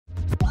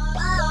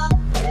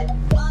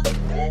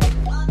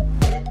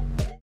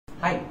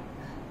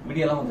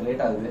வீடியோலாம் கொஞ்சம்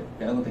லேட் ஆகுது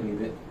எனக்கும்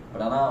தெரியுது.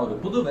 பட் ஆனால் ஒரு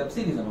புது வெப்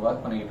சீரிஸ் ஒன்று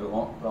ஒர்க் பண்ணிட்டு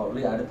இருக்கோம்.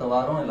 ப்ராபப்ளி அடுத்த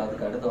வாரம் இல்லை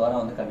அதுக்கு அடுத்த வாரம்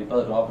வந்து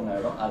கண்டிப்பாக ட்ராப்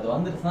ஆகிடும். அது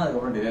வந்துருச்சுன்னா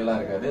அதுக்கப்புறம் டிலேலாம்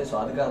இருக்காது. ஸோ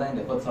அதுக்காக தான்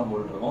இந்த எஃபர்ட்ஸ்லாம்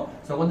போட்டுருக்கோம்.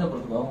 ஸோ கொஞ்சம்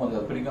பொறுத்துக்கோங்க,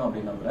 உங்களுக்கு பிடிக்கும்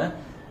அப்படின்னு நம்புறேன்.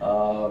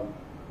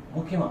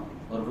 முக்கியமாக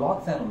ஒரு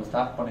விளாக் சேனல் ஒன்று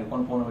ஸ்டார்ட்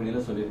பண்ணியிருக்கோம். போன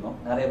வீடியோவில் சொல்லியிருக்கோம்.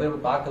 நிறைய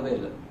பேர் பார்க்கவே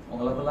இல்லை.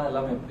 உங்களுக்கெல்லாம்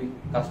எல்லாமே எப்படி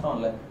கஷ்டம்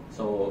இல்லை.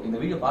 ஸோ இந்த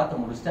வீடியோ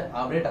பார்த்து முடிச்சுட்டு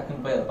அப்படியே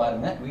டக்குன்னு போய் அதை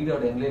பாருங்க.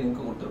 வீடியோட எண்ட்லேயே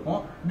லிங்க்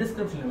கொடுத்துருப்போம்,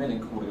 டிஸ்கிரிப்ஷன்லேயே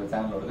லிங்க் கொடுக்குறேன்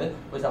சேனலோடது.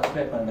 போய்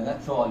சப்ஸ்கிரைப் பண்ணுங்க.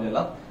 ஷோ ஆல்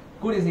எல்லாம்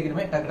கூடிய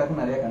சீக்கிரமே டக்கு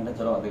டக்கு நிறைய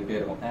கண்டென்ட்ஸ் வந்துகிட்டே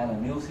இருக்கும். And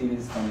new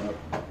series coming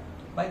up.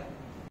 By.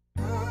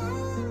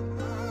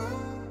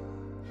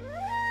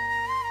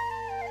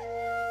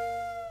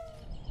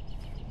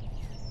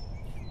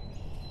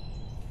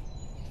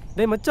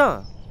 டேய் மச்சான்,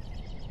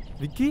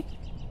 விக்கி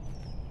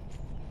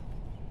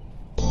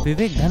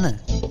விவேக் தானே?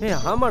 ஏய்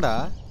ஆமாடா.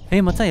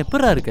 ஏய் மச்சான்,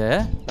 எப்படிடா இருக்க?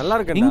 நல்லா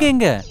இருக்கேன். இங்க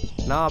எங்க?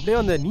 நான் அப்படியே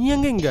வந்தேன். நீ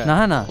எங்க? இங்க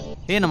நானா?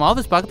 ஏய் நம்ம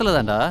ஆஃபீஸ் பக்கத்துல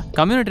தான்டா,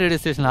 கம்யூனிட்டி ரேடியோ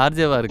ஸ்டேஷன்ல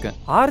ஆர்ஜேவா இருக்கேன்.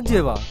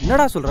 ஆர்ஜேவா?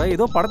 என்னடா சொல்ற?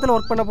 ஏதோ படத்துல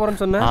ஒர்க் பண்ண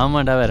போறேன்னு சொன்ன.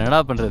 ஆமாடா, வேற என்னடா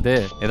பண்றது,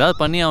 ஏதாவது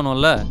பண்ணி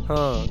ஆகணும்ல.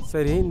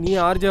 சரி, நீ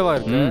ஆர்ஜேவா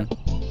இருக்க.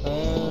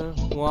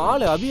 உன்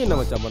ஆளு அபி என்ன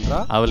மச்சான் பண்றா?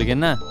 அவளுக்கு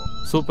என்ன,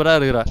 சூப்பரா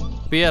இருக்கிறா.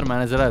 பிஆர்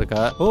மேனேஜரா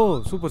இருக்கா. ஓ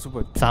சூப்பர்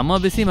சூப்பர். செம்ம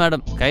பிஸி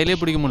மேடம், கையிலே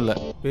பிடிக்க முடியல.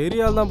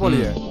 பெரிய ஆள் தான்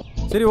போலியே.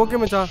 சரி ஓகே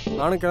மச்சான்,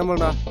 நானும்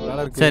கிளம்புறேன்டா,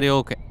 வேலை இருக்கு. சரி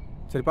ஓகே.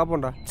 சரி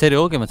பாப்போம்டா. சரி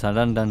ஓகே மச்சான்,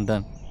 டன் டன்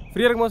டன்.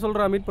 ஃப்ரீயா இருக்குமா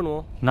சொல்றா, மீட்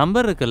பண்ணுவோம்.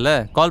 நம்பர் இருக்குல்ல,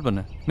 கால்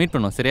பண்ணு, மீட்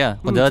பண்ணுவோம். சரியா?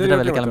 கொஞ்சம் அர்ஜென்ட்டா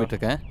வேலை கிளம்பிட்டு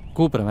இருக்கேன்,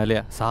 கூப்பிடுறேன்.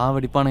 வேலையா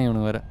சாவடிப்பானே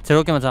இவனு வேற. சரி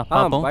ஓகே மச்சான்,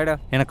 பாப்போம்.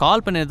 எனக்கு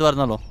கால் பண்ணி எதுவா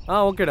இருந்தாலும்.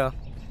 ஓகேடா.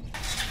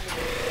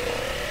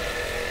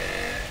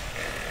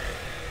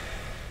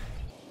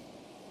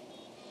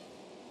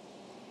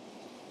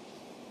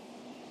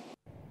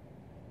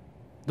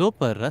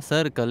 தோப்பர்ரா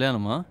சார்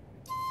கல்யாணமா?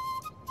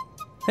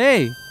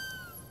 ஹேய்,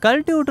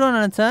 கழட்டி விட்டுறோன்னு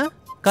நினைச்சேன்,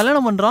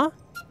 கல்யாணம் பண்றான்.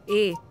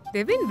 ஏய்,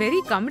 they've been very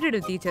committed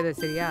with each other.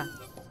 சரியா?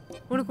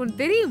 உனக்கு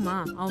ஒன்று தெரியுமா,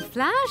 அவன்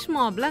ஃப்ளாஷ்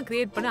மாப்லாம்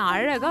கிரியேட் பண்ணி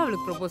அழகா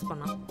அவளுக்கு ப்ரப்போஸ்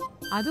பண்ணான்.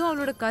 அதுவும்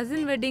அவளோட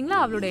கசின் வெட்டிங்ல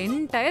அவளோட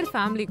என்டையர்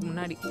ஃபேமிலிக்கு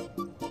முன்னாடி.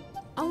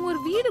 அவங்க ஒரு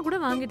வீடு கூட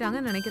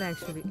வாங்கிட்டாங்கன்னு நினைக்கிறேன்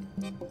ஆக்சுவலி.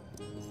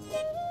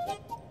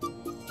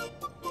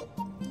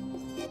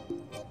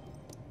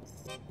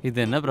 இது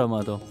என்ன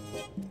பிரமாதம்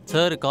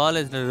சார்,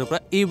 காலேஜ்ல இருப்ப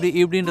இப்படி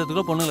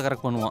இப்படின்றதுக்குள்ள பொண்ணுங்களை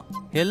கரெக்ட் பண்ணுவான்.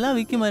 எல்லாம்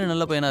விக்கி மாதிரி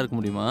நல்ல பையனா இருக்க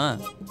முடியுமா?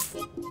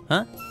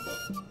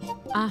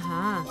 ஆஹா,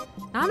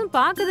 நானும்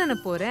பார்க்க தானே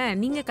போறேன்.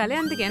 நீங்க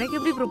கல்யாணத்துக்கு எனக்கு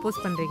எப்படி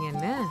ப்ரப்போஸ்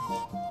பண்றீங்கன்னு.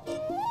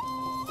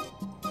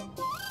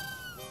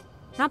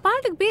 நான்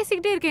பாட்டுக்கு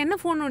பேசிக்கிட்டே இருக்கேன், என்ன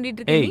ஃபோன்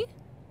நோண்டிட்டு இருக்க நீ?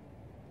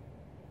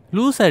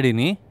 லூஸ் ஆடி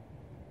நீ,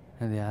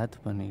 அதை யாத்து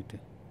பண்ணிட்டு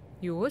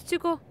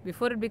யோசிச்சுக்கோ,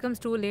 before it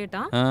becomes too late.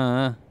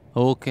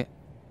 Okay,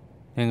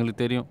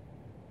 எங்களுக்கு தெரியும்.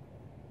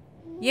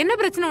 என்ன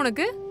பிரச்சனை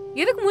உனக்கு?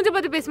 எதுக்கு மூஞ்ச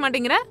பார்த்து பேச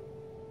மாட்டேங்கிற?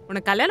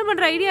 உனக்கு கல்யாணம்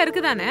பண்ற ஐடியா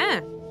இருக்குதானே?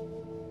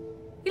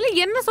 இல்ல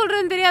என்ன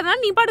சொல்றதுன்னு தெரியாதா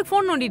நீ பாட்டுக்கு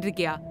ஃபோன் நோண்டிட்டு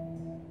இருக்கியா?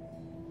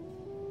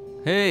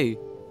 ஹேய்,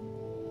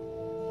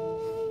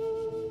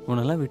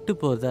 உன்னெல்லாம் விட்டு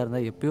போறதா இருந்தா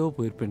எப்பயோ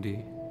போயிருப்பேன்டி.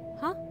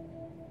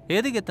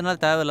 எதுக்கு எத்தனை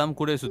நாள் தேவையில்லாம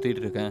கூட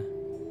சுத்திட்டு இருக்கேன்?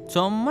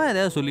 சும்மா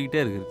ஏதாவது சொல்லிக்கிட்டே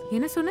இருக்குது.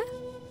 என்ன சொன்ன?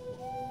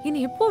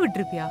 என்ன எப்போ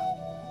விட்டுருப்பியா?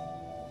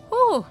 ஓ,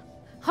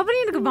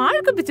 அப்புறம் எனக்கு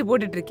வாழ்க்கை பிச்சை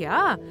போட்டுட்டு இருக்கியா?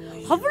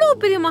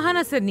 அவ்வளவு பெரிய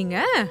மகானா சார் நீங்க.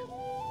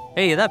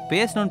 ஏய், ஏதாவது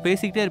பேசணும்னு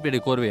பேசிக்கிட்டே இருப்பியடி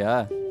கோர்வையா?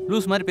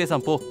 லூஸ் மாதிரி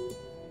பேசாம போ.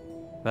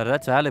 வேற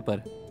ஏதாச்சும் வேலை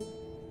பாரு.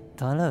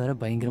 தலை வேற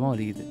பயங்கரமா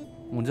வலிக்குது.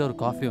 முடிஞ்ச ஒரு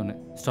காஃபி ஒன்று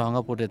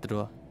ஸ்ட்ராங்கா போட்டு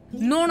எடுத்துட்டு வா.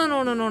 No no no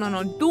no no no,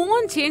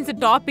 don't change the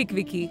topic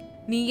Vicky.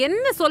 நீ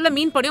என்ன சொல்ல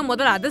மீன் பண்ணியோ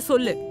முதல்ல அதை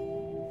சொல்லு.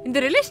 இந்த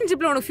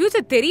ரிலேஷன்ஷிப்ல உனக்கு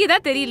ஃபியூச்சர் தெரியுதா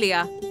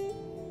தெரியலையா?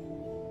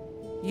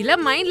 இல்ல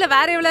மைண்ட்ல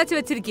வேற எவ்வளவு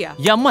வச்சிருக்கியா?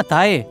 அம்மா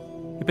தாயே,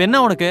 இப்போ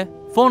என்ன உனக்கு?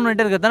 ஃபோன்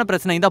பண்ணிட்டே இருக்கிறதான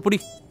பிரச்சனை. இந்தா புடி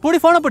புடி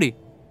ஃபோனை புடி,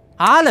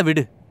 ஆளை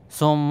விடு.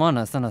 சும்மா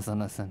நச நச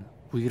நசன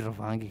உயிரை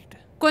வாங்கிக்கிட்டு.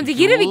 கொஞ்சம்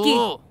இரு விக்கி.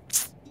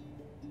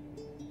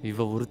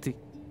 இவ ஒருத்தி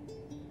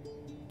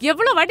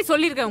எவ்வளவு வாட்டி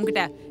சொல்லியிருக்கேன்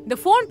உங்ககிட்ட, இந்த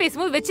போன்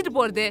பேசும்போது வச்சுட்டு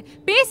போறது,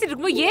 பேசிட்டு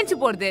இருக்கும்போது ஏஞ்சி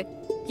போறது,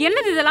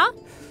 என்னது இதெல்லாம்?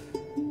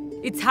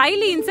 It's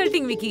highly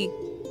insulting Vicky.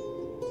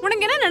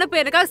 உனக்கு என்ன நினைப்பு?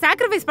 எனக்காக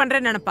சாக்ரிஃபைஸ்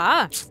பண்றேன்னு நினைப்பா?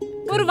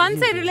 ஒரு ஒன்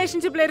சைடு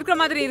ரிலேஷன்ஷிப்ல இருக்கிற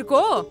மாதிரி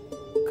இருக்கோ?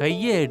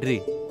 கையே எட்ரி.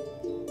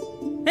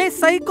 ஏய்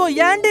சைக்கோ,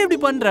 ஏன்டே இப்படி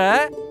பண்ற?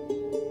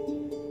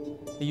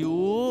 ஐயோ,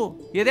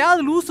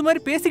 எதையாவது லூஸ்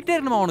மாதிரி பேசிக்கிட்டே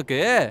இருக்கணுமா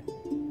உனக்கு?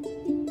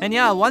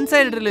 ஏன்யா ஒன்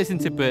சைடு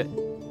ரிலேஷன்ஷிப்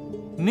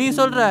நீ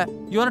சொல்ற?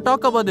 You want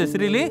talk about this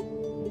really?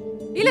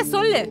 இல்ல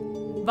சொல்லு,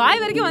 வாய்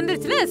வரைக்கும்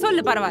வந்துருச்சுல,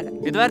 சொல்லு பரவாயில்ல.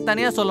 இது வேற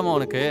தனியா சொல்லுமா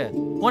உனக்கு?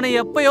 உன்னை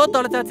எப்பயோ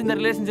தொலைச்சாச்சு இந்த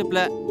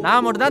ரிலேஷன்ஷிப்ல.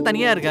 நான் மட்டும் தான்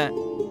தனியா இருக்கேன்.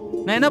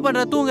 நான் என்ன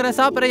பண்றேன்? தூங்குறேன்,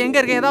 சாப்பிட்றேன், எங்க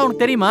இருக்கேன் ஏதாவது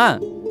உனக்கு தெரியுமா?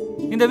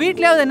 இந்த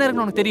வீட்லயாவது என்ன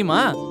இருக்குன்னு உனக்கு தெரியுமா?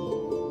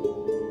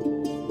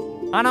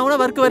 ஆனா கூட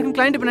வர்க்கு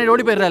கிளைண்ட் பின்னாடி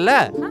ஓடி போயிடுறல்ல.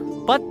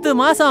 10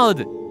 மாசம்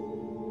ஆகுது.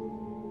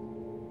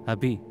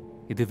 அபி,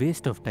 இது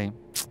வேஸ்ட் ஆஃப் டைம்.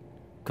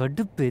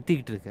 கடுப்பு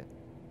ஏத்திக்கிட்டு இருக்க.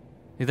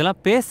 இதெல்லாம்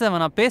பேச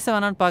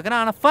வேணான்னு பாக்குறேன்.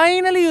 ஆனா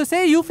finally you say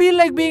you feel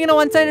like being in a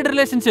one-sided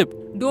relationship.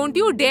 Don't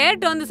you dare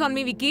turn this on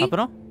me, Vicky.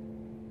 அப்புறம்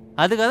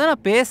அதுக்காக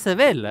நான்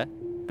பேசவே இல்ல.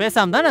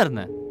 பேசாம தானே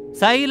இருந்தேன்.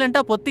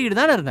 சைலண்டா பொத்திக்கிட்டு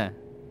தானே இருந்தேன்.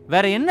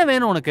 வேற என்ன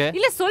வேணும் உனக்கு?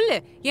 இல்ல சொல்லு,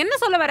 என்ன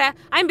சொல்ல வர?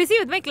 I am busy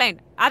with my client.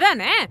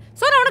 அதானே?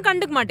 சொன்னா உனக்கு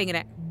கண்டுக்க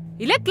மாட்டேங்கறேன்.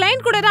 இல்ல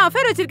கிளையண்ட் கூட தான்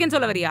அஃபேர் வச்சிருக்கேன்னு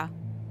சொல்ல வரியா?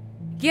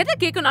 எதை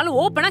கேட்கனாலும்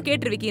ஓபனா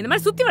கேட்டுரு விக்கி. இந்த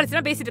மாதிரி சுத்தி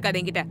வளைச்சுனா பேசிட்டு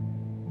இருக்காத என்கிட்ட.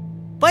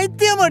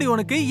 பைத்தியமாடி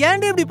உனக்கு?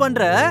 ஏன்டி இப்படி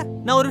பண்ற?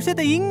 நான் ஒரு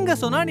விஷயத்தை இங்க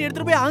சொன்னா நீ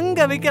எடுத்துட்டு போய்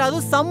அங்க வைக்கிற,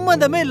 அதுவும்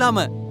சம்பந்தமே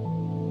இல்லாம.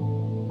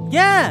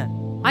 ஏன்?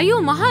 ஐயோ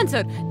மகான்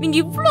சார், நீங்க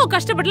இவ்ளோ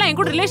கஷ்டப்பட்டுலாம் என்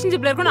கூட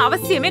ரிலேஷன்ஷிப்ல இருக்கணும்னு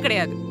அவசியமே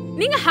கிடையாது.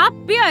 நீங்க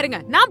ஹாப்பியா இருங்க,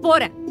 நான்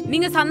போறேன்.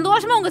 நீங்க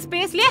சந்தோஷமா உங்க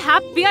ஸ்பேஸ்லயே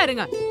ஹாப்பியா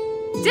இருங்க.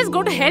 Just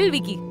go to hell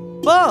Vicky.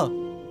 போ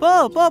போ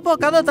போ போ,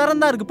 கதை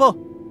திறந்தா இருக்கு, போ.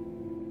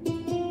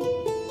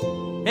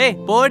 ஏய்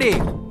போடி,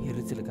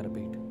 எரிச்சல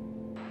கரப்பிட்டு.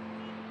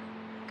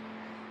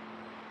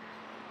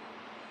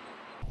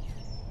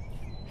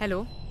 ஹலோ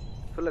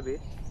சொல்லு.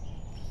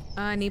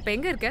 நீ இப்ப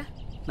எங்க இருக்க?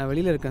 நான்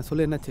வெளியில இருக்கேன்.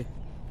 சொல்லு, என்னாச்சு?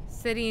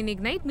 சரி,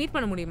 இன்னைக்கு நைட் மீட்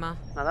பண்ண முடியுமா?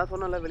 நான் தான்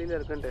சொன்னேன்ல வெளியில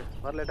இருக்கேன்ட்டு.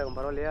 வர லேட் ஆகும்.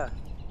 பரவாயில்லையா?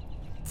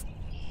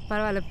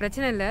 பரவாயில்ல,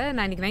 பிரச்சனை இல்லை.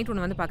 நான் இன்னைக்கு நைட்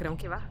ஒன்று வந்து பார்க்குறேன்,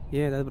 ஓகேவா?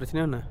 ஏன் ஏதாவது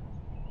பிரச்சனையா என்ன?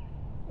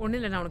 ஒன்றும்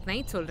இல்லை, நான் உனக்கு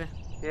நைட் சொல்கிறேன்.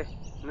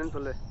 என்னன்னு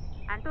சொல்லு.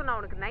 ஆண்டோ, நான்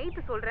உனக்கு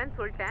நைட்டு சொல்கிறேன்னு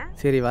சொல்லிட்டேன்.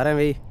 சரி, வரேன்,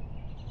 வை.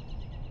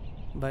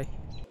 பாய்.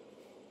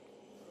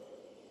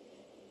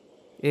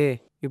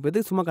 இப்போ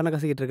எதுக்கு சும்மா கண்ணை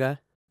கசக்கிட்டு இருக்க?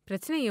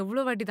 பிரச்சனை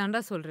எவ்வளோ வாட்டி தாண்டா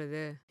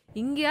சொல்கிறது?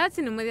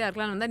 இங்கேயாச்சும் நிம்மதியாக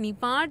இருக்கலாம்னு வந்தால் நீ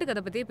பாட்டுக்கு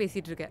அதை பற்றியே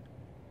பேசிகிட்டு இருக்க.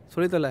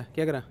 சொல்லித்தல,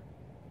 கேட்குறேன்.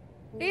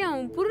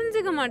 அவன்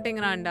புரிஞ்சுக்க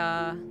மாட்டேங்கிறான்டா.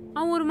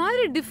 அவன் ஒரு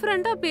மாதிரி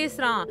டிஃப்ரெண்டா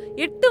பேசுறான்.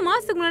 8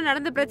 மாசத்துக்கு முன்னாடி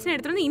நடந்த பிரச்சனை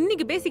எடுத்துட்டு வந்து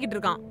இன்னைக்கு பேசிக்கிட்டு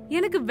இருக்கான்.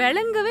 எனக்கு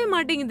விளங்கவே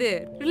மாட்டேங்குது.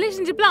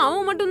 ரிலேஷன்ஷிப்ல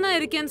அவன் மட்டும் தான்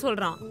இருக்கேன்னு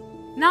சொல்றான்.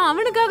 நான்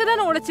அவனுக்காக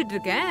தான் உழைச்சிட்டு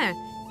இருக்கேன்.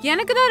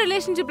 எனக்கு தான்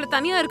ரிலேஷன்ஷிப்ல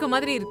தனியா இருக்க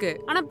மாதிரி இருக்கு.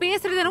 ஆனா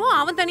பேசுறது என்னவோ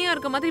அவன் தனியா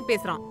இருக்க மாதிரி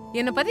பேசுறான்.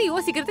 என்னை பத்தி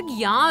யோசிக்கிறதுக்கு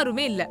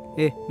யாருமே இல்ல.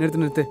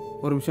 நிறுத்து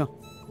ஒரு நிமிஷம்.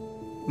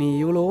 நீ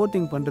இவ்வளோ ஓவர்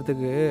திங்க்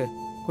பண்றதுக்கு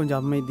கொஞ்சம்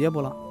அமைதியா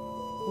போலாம்.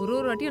 ஒரு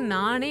வாட்டியும்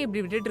நானே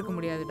இப்படி விட்டுட்டு இருக்க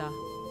முடியாதுடா.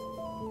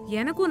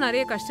 எனக்கும்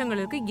நிறைய கஷ்டங்கள்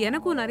இருக்கு,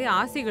 எனக்கும் நிறைய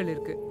ஆசைகள்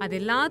இருக்கு. அது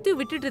எல்லாத்தையும்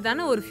விட்டுட்டு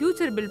தானே ஒரு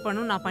ஃபியூச்சர் பில்ட்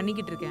பண்ணணும் நான்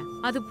பண்ணிக்கிட்டு இருக்கேன்.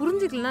 அது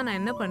புரிஞ்சுக்கலாம், நான்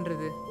என்ன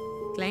பண்றது?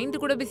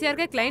 கிளைண்ட் கூட பிஸியா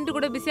இருக்கேன், கிளைண்ட்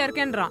கூட பிஸியா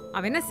இருக்கேன்றான்.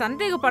 அவன் என்ன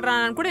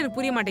சந்தேகப்படுறான்னு கூட எனக்கு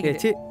புரிய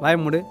மாட்டேங்குது. வாய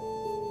மூடு.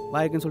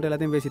 வாய்க்குன்னு சொல்லிட்டு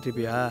எல்லாத்தையும் பேசிட்டு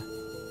இருப்பியா?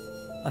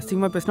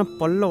 அசிங்கமா பேசினா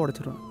பல்ல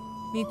உடைச்சிருவேன்.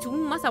 நீ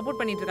சும்மா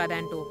சப்போர்ட் பண்ணிட்டு இருக்காத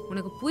ஆண்டோ.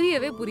 உனக்கு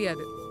புரியவே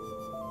புரியாது.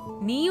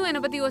 நீயும் என்னை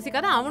பத்தி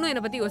யோசிக்காத, அவனும்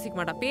என்னை பத்தி யோசிக்க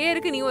மாட்டான்.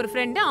 பேருக்கு நீ ஒரு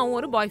ஃப்ரெண்டு, அவன்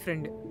ஒரு பாய்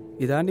ஃப்ரெண்டு.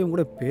 இதாண்டி உங்க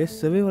கூட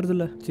பேசவே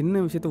வருதில்ல.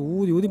 சின்ன விஷயத்த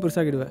ஊதி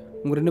பெருசாகிடுவேன்.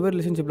 உங்கள் 2 பேர்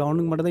ரிலேஷன்ஷிப்பில்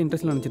அவனுக்கு மட்டும் தான்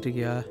இன்ட்ரெஸ்ட்ல நினச்சிட்டு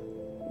இருக்கியா?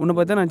 உன்னை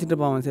பற்றி தான் நினச்சிட்டு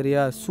இருப்பான்.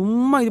 சரியா?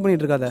 சும்மா இது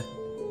பண்ணிட்டு இருக்காத.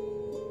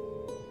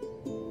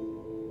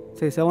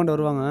 சரி, செவன்ட்டு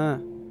வருவாங்க,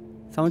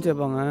 சமைச்சு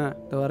வைப்பாங்க.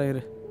 இந்த வர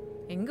இரு.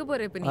 எங்க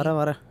போற இப்ப?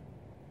 வர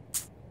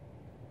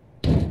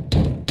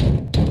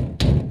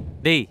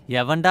டேய்,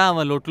 எவன்டா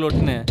அவன்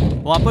லொட்டுன்னு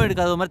உன் அப்பா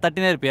எடுக்காத மாதிரி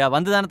தட்டினே இருப்பியா?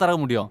 வந்து தானே தர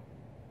முடியும்.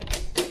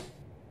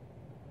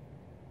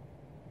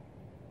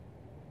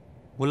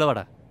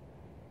 உள்ளவாடா.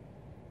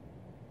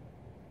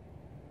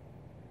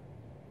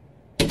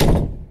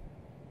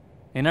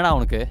 என்னடா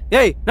உனக்கு?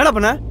 என்னடா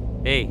பண்ண?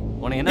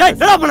 உனக்கு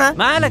என்னடா பண்ண?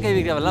 மேல கை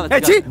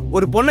வைக்கிறவெல்லாம்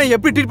ஒரு பொண்ணை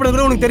எப்படி ட்ரீட்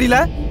பண்ணணும்னு உனக்கு தெரியல.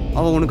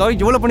 அவன் உனக்காக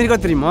எவ்வளவு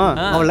பண்ணிருக்கா தெரியுமா?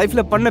 அவன்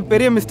லைஃப்ல பண்ண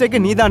பெரிய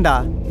மிஸ்டேக் நீதான்டா.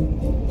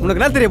 உனக்கு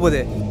என்ன தெரிய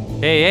போகுது?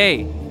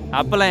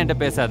 அப்பெல்லாம் என்கிட்ட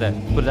பேசாத,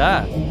 புரியுதா?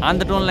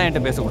 அந்த டோன்லாம்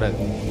என்கிட்ட பேசக்கூடாது.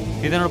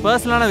 இது என்னோட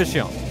பர்சனலான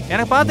விஷயம்,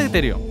 எனக்கு பார்த்துக்க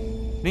தெரியும்.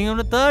 நீங்க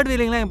ஒன்றும் தேர்ட்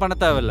வீலிங்லாம் எங்க பண்ண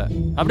தேவையில்ல.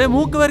 அப்படியே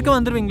மூக்கு வரைக்கும்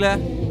வந்துருவீங்களே,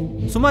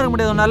 சும்மா இருக்க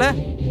முடியாது உன்னால?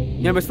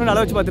 என் பெஸ்ட் ஃப்ரெண்ட்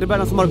அளவு வச்சு பார்த்துருப்பா,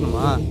 நான் சும்மா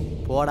இருக்கணுமா?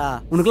 போடா.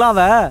 உனக்குலாம்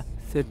அவ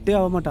செட்டே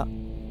ஆக மாட்டான்.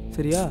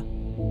 சரியா?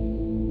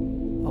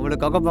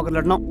 அவளுக்காக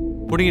பார்க்கலட்டணும்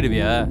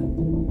பிடிக்கிடுவியா?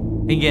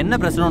 இங்க என்ன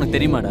பிரச்சனை உனக்கு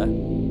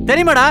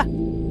தெரியுமாடா?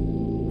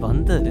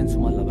 வந்ததுன்னு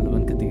சும்மா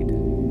லவன் கத்திக்கிட்டு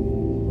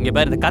இங்க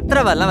பாரு, இந்த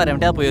கத்திரவெல்லாம் வேற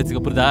எவன்டையா போய்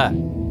வச்சுக்க, புரியுதா?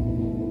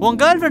 உன்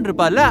கேர்ள் ஃப்ரெண்ட்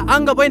இருப்பால,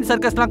 அங்க போய் இந்த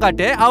சர்க்கஸ்லாம்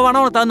காட்டு, அவனா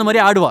உனக்கு தகுந்த மாதிரி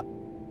ஆடுவா.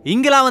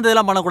 இங்கெல்லாம் வந்து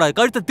இதெல்லாம் பண்ணக்கூடாது,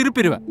 கழுத்தை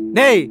திருப்பிடுவேன்.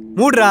 டேய்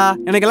மூடுறா,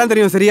 எனக்கு எல்லாம்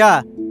தெரியும். சரியா?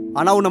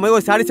 ஆனா உன்ன மாதிரி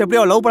ஒரு சாடிஸ் எப்படி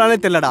அவள் லவ் பண்ணாலே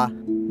தெரியலடா.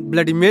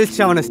 பிளடி மேல்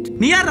ஷாவனிஸ்ட்.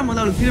 நீ யார் நம்ம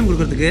அவளுக்கு ஃப்ரீடம்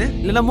கொடுக்கறதுக்கு?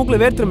 இல்லைன்னா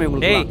மூக்கில் வேர்த்துருமே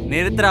உங்களுக்கு.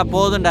 நிறுத்துறா,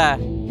 போதும்டா.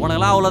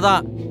 உனக்கெல்லாம்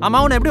அவ்வளோதான். ஆமா,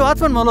 உன்னை எப்படி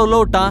வாட்ச்மேன் மேலே உள்ள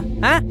விட்டான்?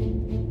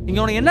 இங்க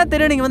உனக்கு என்ன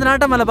தெரியும்? நீங்க வந்து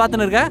நாட்டா மேல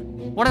பாத்துன்னு இருக்க.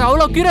 உனக்கு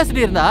அவ்வளவு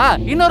கியூரியாசிட்டி இருந்தா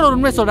இன்னொரு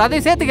உண்மை சொல்ற,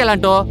 அதை சேர்த்து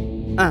கேளான்டோ.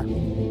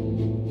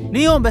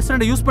 நீயும் பெஸ்ட்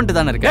ஃப்ரெண்ட் யூஸ் பண்ணிட்டு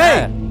தானே இருக்க?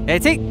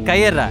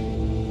 கையறா.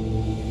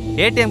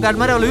 ஏடிஎம் கார்டு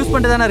மாதிரி அவளை யூஸ்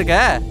பண்ணிட்டு தானே இருக்க.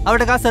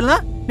 அவட்ட காசு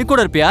எல்லாம் நீ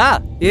கூட இருப்பியா?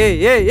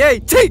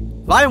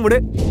 வாய மூடு.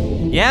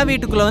 என்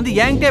வீட்டுக்குள்ள வந்து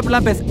என்கிட்ட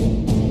எப்படிலாம் பேச?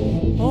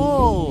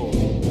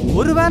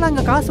 ஒருவேளை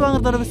அங்க காசு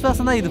வாங்குறதோட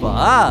விசுவாசம் தான் இதுவா?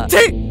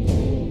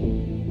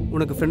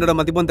 உனக்கு ஃப்ரெண்டோட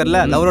மதிப்பும் தெரியல,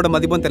 லவரோட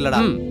மதிப்பும்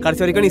தெரியலடா.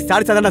 கடைசி வரைக்கும் நீ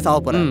சாடிச்சா தான்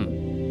சாவ போற.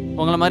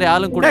 உங்களை மாதிரி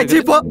ஆளும் கூட.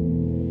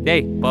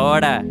 டேய்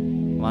போட,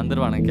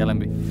 வந்துருவானே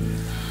கிளம்பி.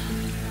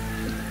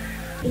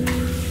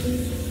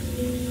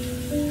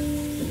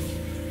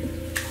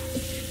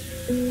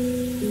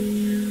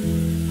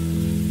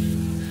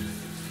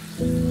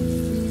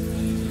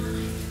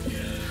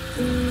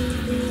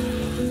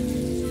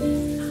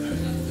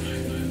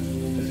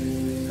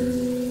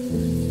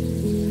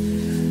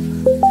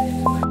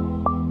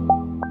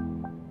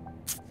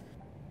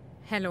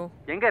 ஹலோ,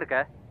 எங்க இருக்க?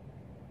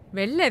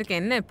 வெளில இருக்கேன்.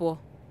 என்ன இப்போ?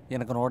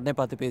 எனக்கு உடனே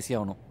பார்த்து பேசி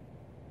ஆகணும்.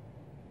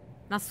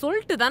 நான்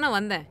சொல்லிட்டு தானே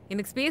வந்தேன்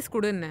எனக்கு ஸ்பேஸ்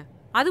கொடுன்னு.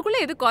 அதுக்குள்ள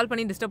எதுக்கு கால்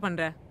பண்ணி டிஸ்டர்ப்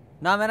பண்ற?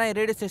 நான் வேணா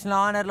ரேடியோ ஸ்டேஷன்ல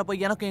ஆன் ஏர்ல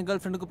போய் எனக்கு என்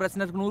கேர்ள் ஃப்ரெண்டுக்கு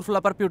பிரச்சனை இருக்கு நூறு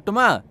ஃபுல்லா பரப்பி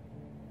விட்டுமா?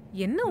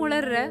 என்ன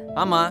உளர்ற?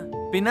 ஆமா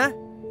பின்ன,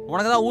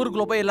 உனக்கு தான்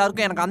ஊருக்குள்ள போய்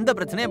எல்லாருக்கும் எனக்கு அந்த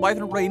பிரச்சனை, பாய்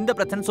ஃப்ரெண்ட் கூட இந்த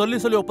பிரச்சனை சொல்லி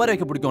சொல்லி ஒப்பார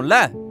வைக்க பிடிக்கும்ல.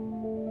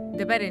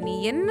 இந்த பாரு நீ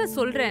என்ன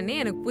சொல்றேன்னு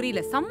எனக்கு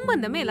புரியல.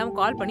 சம்பந்தமே இல்லாம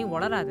கால் பண்ணி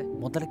உளறாத.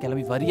 முதல்ல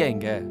கிளம்பி வரியா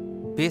இங்க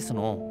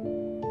பேசணும்.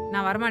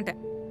 நான் வரமாட்டேன்.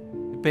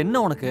 இப்போ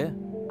என்ன உனக்கு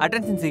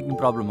அட்டென்ஷன் சீக்கிங்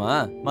ப்ராப்ளமா?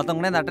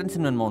 மத்தவங்க அந்த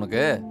அட்டென்ஷன் வேணுமா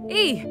உனக்கு?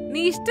 ஏய்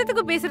நீ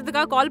இஷ்டத்துக்கு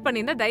பேசுறதுக்காக கால்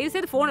பண்ணிருந்தா தயவு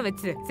செய்து போனை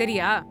வச்சிரு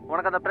சரியா?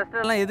 உனக்கு அந்த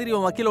பிரச்சனை எல்லாம் எதிரி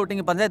உன் வக்கீல்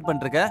ஓட்டிங்க பஞ்சாயத்து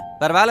பண்ணிருக்க.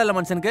 வேற வேலை இல்ல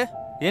மனுஷனுக்கு.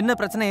 என்ன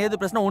பிரச்சனை ஏது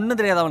பிரச்சனை ஒண்ணும்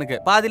தெரியாது அவனுக்கு.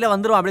 பாதியில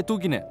வந்துரும் அப்படியே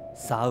தூக்கினு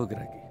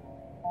சாவுகிறாக்கி.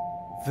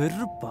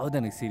 வெறுப்பாவது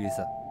எனக்கு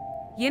சீரியஸா.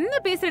 என்ன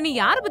பேசுற நீ?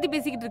 யார பத்தி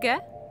பேசிக்கிட்டு இருக்க?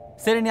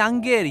 சரி நீ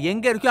அங்கே இரு,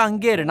 எங்க இருக்கியோ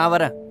அங்கே இரு, நான்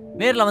வரேன்.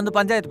 நேர்ல வந்து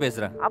பஞ்சாயத்து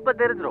பேசுறேன். அப்ப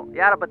தெரிஞ்சிரும்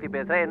யார பத்தி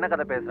பேசுறேன் என்ன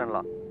கதை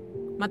பேசுறேன்லாம்.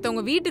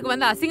 மத்தவங்க வீட்டுக்கு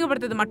வந்து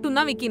அசிங்கப்படுத்துறது மட்டும்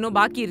தான் விக்கி இன்னும்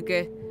பாக்கி இருக்கு.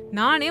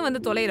 நானே வந்து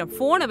தொலைறேன்.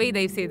 போனை வை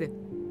தயவு செய்து.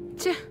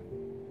 ச்சே.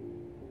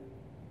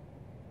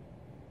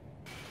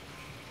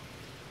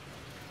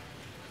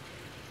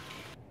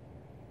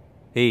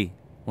 ஏய்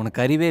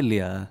உனக்கு அறிவே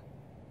இல்லையா?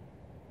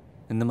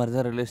 இந்த மாதிரி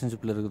தான்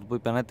ரிலேஷன்ஷிப்ல இருக்குது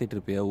போய் பெணத்திட்டு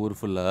இருப்பியா ஊர்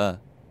ஃபுல்லா?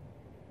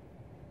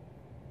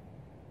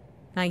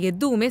 நான்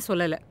எதுவுமே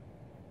சொல்லல.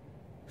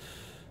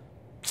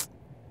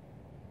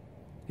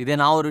 இதே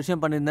நான் ஒரு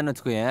விஷயம் பண்ணியிருந்தேன்னு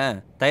வச்சுக்கோயேன்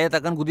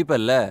தக்கன்னு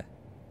குதிப்பல்ல.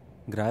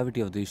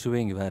 கிராவிட்டி ஆஃப் த இஷ்யூவே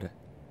இங்கே வேறு.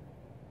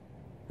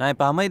 நான்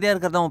இப்போ அமைதியாக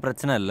இருக்கிறதா உன்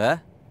பிரச்சனை இல்லை.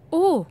 ஓ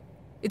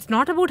இட்ஸ்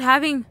நாட் அபவுட்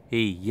ஹேவிங்.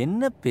 ஏய்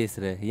என்ன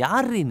பேசுகிற?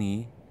 யார்ரீ நீ?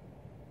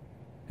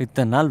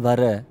 இத்தனை நாள்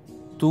வர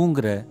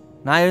தூங்குற,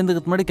 நான்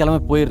எழுந்துக்கிறதுக்கு முன்னாடி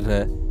கிளம்பி போயிடுற.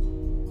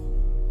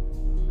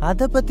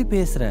 அதை பற்றி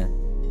பேசுகிறேன்.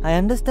 I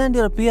understand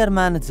your PR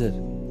manager.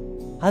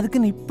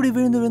 அதுக்கு நீ இப்படி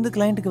விழுந்து விழுந்து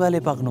கிளைண்ட்டுக்கு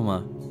வேலையை பார்க்கணுமா?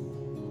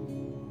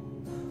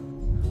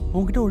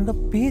 உங்ககிட்ட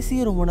ஒழுங்காக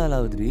பேசியே ரொம்ப நாள்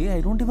ஆகுதுரி. I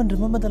don't even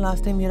remember the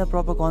last time we had a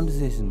proper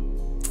conversation.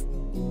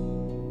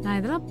 நான்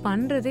இதெல்லாம்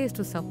பண்றதே is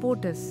to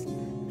support us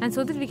and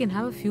so that we can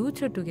have a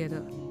future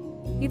together.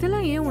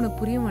 இதெல்லாம் ஏன் உனக்கு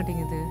புரிய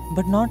மாட்டேங்குது?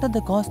 But not at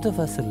the cost of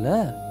us இல்ல.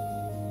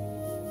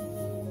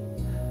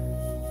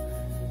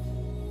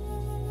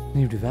 நீ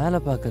இப்படி வேலை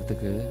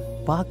பார்க்கறதுக்கு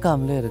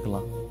பார்க்காமலே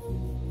இருக்கலாம்.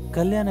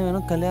 கல்யாணம்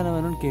வேணும் கல்யாணம்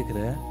வேணும்னு கேட்குற.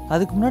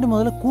 அதுக்கு முன்னாடி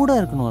முதல்ல கூட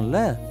இருக்கணும்ல.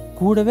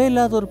 கூடவே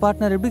இல்லாத ஒரு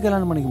பார்ட்னர் எப்படி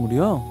கல்யாணம் பண்ணிக்க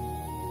முடியும்?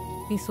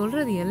 நீ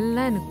சொல்றது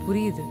எல்லாம் எனக்கு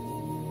புரியுது.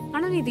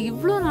 ஆனா நீ இது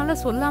இவ்வளோ நாளா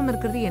சொல்லாம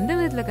இருக்கிறது எந்த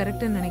விதத்துல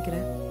கரெக்ட்னு நினைக்கிற?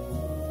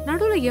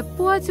 நடுவில்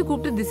எப்போவாச்சும்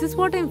கூப்பிட்டு திஸ் இஸ்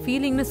வாட் ஐம்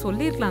ஃபீலிங்னு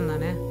சொல்லியிருக்கலாம்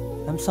தானே?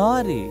 ஐம்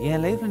சாரி,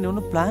 என் லைஃப்ல நீ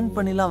ஒன்றும் பிளான்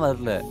பண்ணிலாம்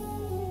வரல.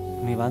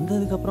 நீ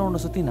வந்ததுக்கப்புறம்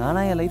உன்னை சுற்றி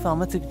நானா என் லைஃப்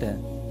அமைச்சுக்கிட்டேன்.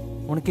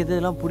 உனக்கு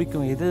எதெல்லாம்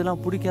பிடிக்கும்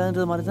எதெல்லாம்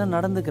பிடிக்காதுன்ற மாதிரி தான்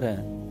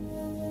நடந்துக்கிறேன்.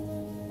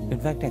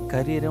 இன்ஃபேக்ட் என்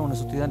கரியரை உன்னை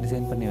சுற்றி தான்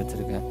டிசைன் பண்ணி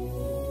வச்சிருக்கேன்.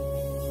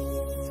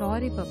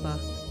 சாரி பாப்பா,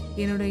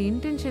 என்னோட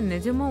இன்டென்ஷன்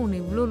நிஜமா உன்னை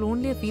இவ்வளோ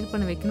லோன்லியாக ஃபீல்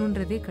பண்ண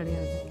வைக்கணுன்றதே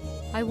கிடையாது.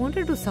 I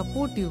wanted to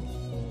support you.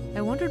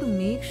 I wanted to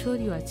make sure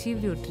you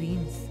achieved your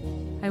dreams.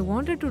 I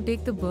wanted to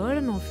take the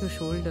burden off your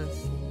shoulders.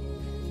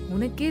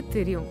 உனக்கே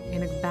தெரியும்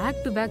எனக்கு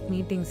பேக் டு பேக்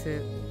மீட்டிங்ஸு,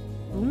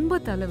 ரொம்ப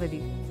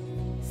தலைவலி,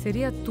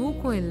 சரியா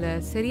தூக்கம் இல்லை,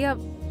 சரியா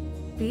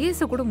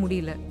பேசக்கூட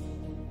முடியல.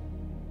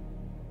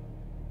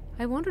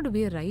 I wanted to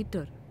be a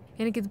writer.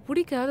 எனக்கு இது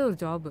பிடிக்காத ஒரு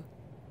ஜாபு.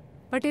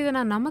 பட் இதை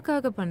நான்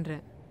நமக்காக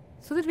பண்ணுறேன்.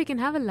 So that we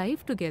can have a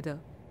life together.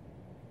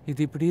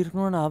 இது இப்படி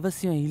இருக்கணும்னு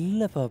அவசியம்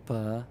இல்லை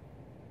பாப்பா.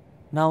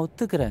 நான்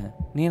ஒத்துக்கிறேன்,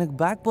 நீ எனக்கு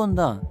பேக் போன்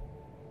தான்.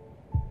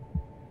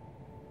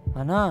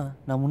 ஆனால்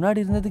நான்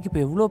முன்னாடி இருந்ததுக்கு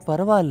இப்போ எவ்வளோ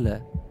பரவாயில்ல.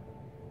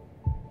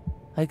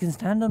 I can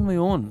stand on my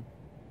own.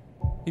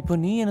 இப்போ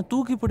நீ என்னை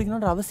தூக்கி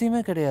பிடிக்கணுன்ற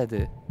அவசியமே கிடையாது.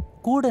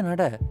 கூட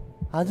நட,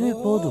 அதுவே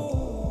போதும்.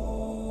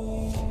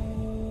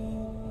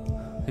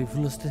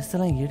 இவ்வளோ ஸ்ட்ரெஸ்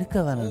எல்லாம்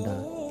எடுக்க வேணாண்டா.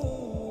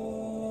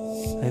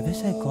 I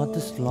wish I got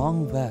this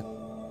long back.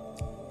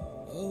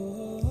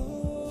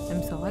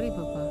 I'm sorry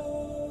பாப்பா.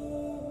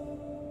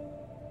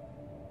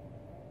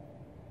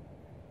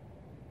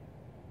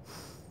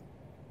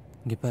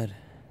 இங்கே பாரு,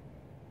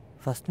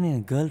 ஃபஸ்ட் நீ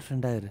என் கேர்ள்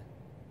ஃப்ரெண்டாக இரு.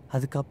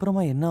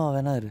 அதுக்கப்புறமா என்னவா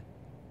வேணா இரு.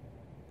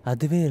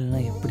 அதுவே இல்லைனா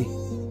எப்படி?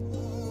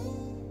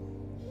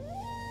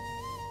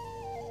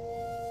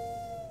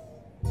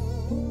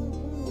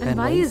 And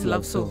why is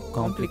love so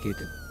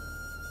complicated?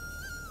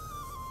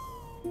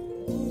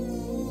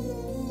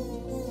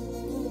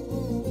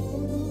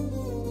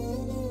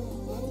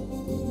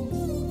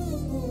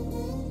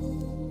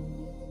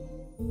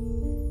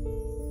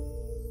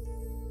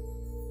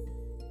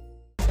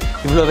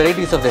 இவ்வளோ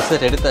வெரைட்டிஸ் ஆஃப்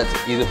டெசர்ட் எடுத்தாச்சு.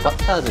 இது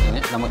பத்தாதுன்னு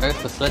நமக்காக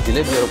ஸ்பெஷலாக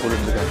ஜிலேபி வர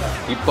போட்டுருக்காங்க.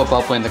 இப்போ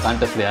பார்ப்போம் இந்த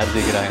கான்டெஸ்ட்டில் யார்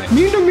ஜெயிக்கிறாங்க.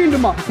 மீண்டும்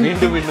மீண்டுமா?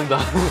 மீண்டும் மீண்டும்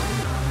தான்.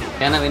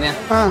 ஏன்னா வினே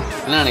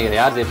என்ன நினைக்கிறேன்,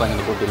 யார் ஜெயிப்பாங்க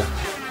இந்த போட்டியில்?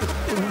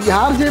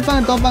 யார்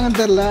ஜெயிப்பாங்க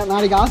தோப்பாங்கன்னு தெரியல.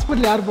 நாளைக்கு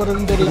ஹாஸ்பிட்டல் யார்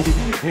போகிறதுன்னு தெரியல.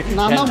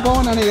 நான் தான்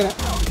போவேன்னு நினைக்கிறேன்.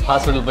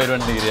 ஹாஸ்பிட்டல்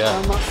போயிடுவேன்னு நினைக்கிறியா?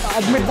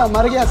 அட்மிட் தான்,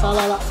 மறுகையா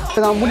சாலாலாம்.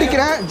 நான்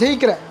முடிக்கிறேன்,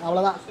 ஜெயிக்கிறேன்,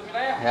 அவ்வளோதான்.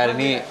 யார்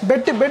நீ?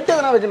 பெட்டு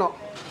எதனா வைக்கணும்.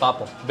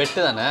 பார்ப்போம்.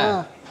 பெட்டு தானே,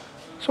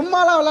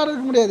 சும்மாலாம் விளையாட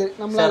முடியாது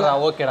நம்மளால.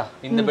 ஓகேடா,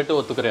 இந்த பெட்டு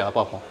ஒத்துக்கிறியா?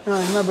 பார்ப்போம்.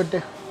 என்ன பெட்டு?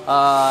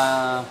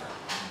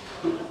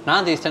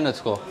 நான் ஜெயிச்சிட்டேன்னு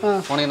வச்சுக்கோ,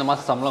 உனக்கு இந்த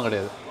மாதம் சம்பளம்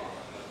கிடையாது.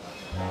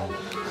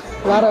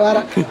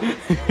 வேற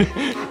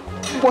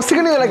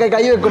பொசுக்குன்னு இதில்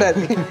கை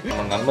வைக்கக்கூடாது.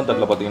 நம்ம நண்பன்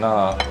தட்டில் பார்த்தீங்கன்னா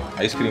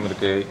ஐஸ்கிரீம்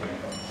இருக்குது.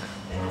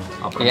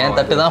 அப்புறம் என்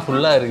தட்டு தான்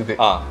ஃபுல்லாக இருக்குது.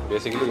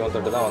 பேசிக்கலி என்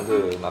தட்டு தான் வந்து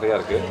நிறையா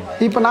இருக்குது.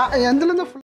 இப்போ நான் எந்தலேருந்து